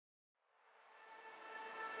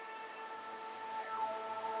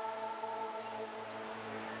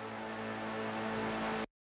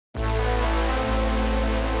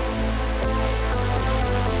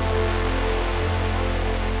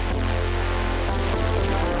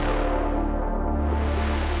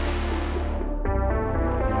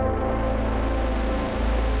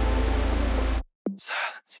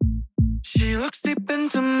looks deep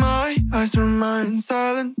into my eyes, remain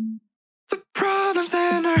silent. The problems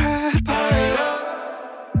in her head pile up.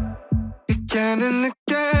 Again and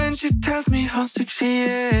again she tells me how sick she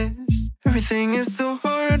is. Everything is so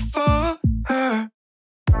hard for her.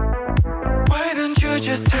 Why don't you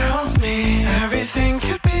just tell me? Everything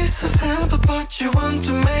could be so simple, but you want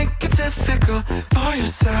to make it difficult for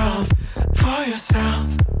yourself, for yourself,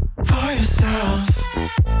 for yourself,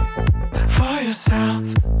 for yourself,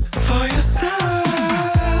 for yourself.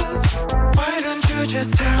 Why don't you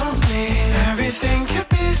just tell me? Everything could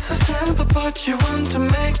be so simple, but you want to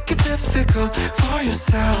make it difficult for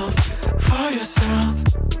yourself, for yourself,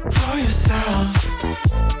 for yourself,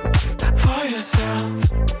 for yourself,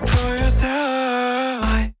 for yourself.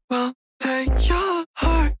 I will take your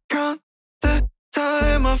heart, count the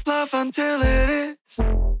time of love until it is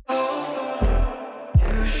over.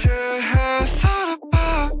 You should have thought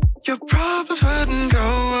about your problems wouldn't go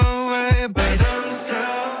away by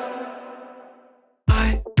themselves.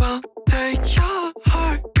 I will take your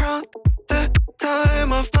heart, count the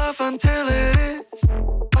time of love until it is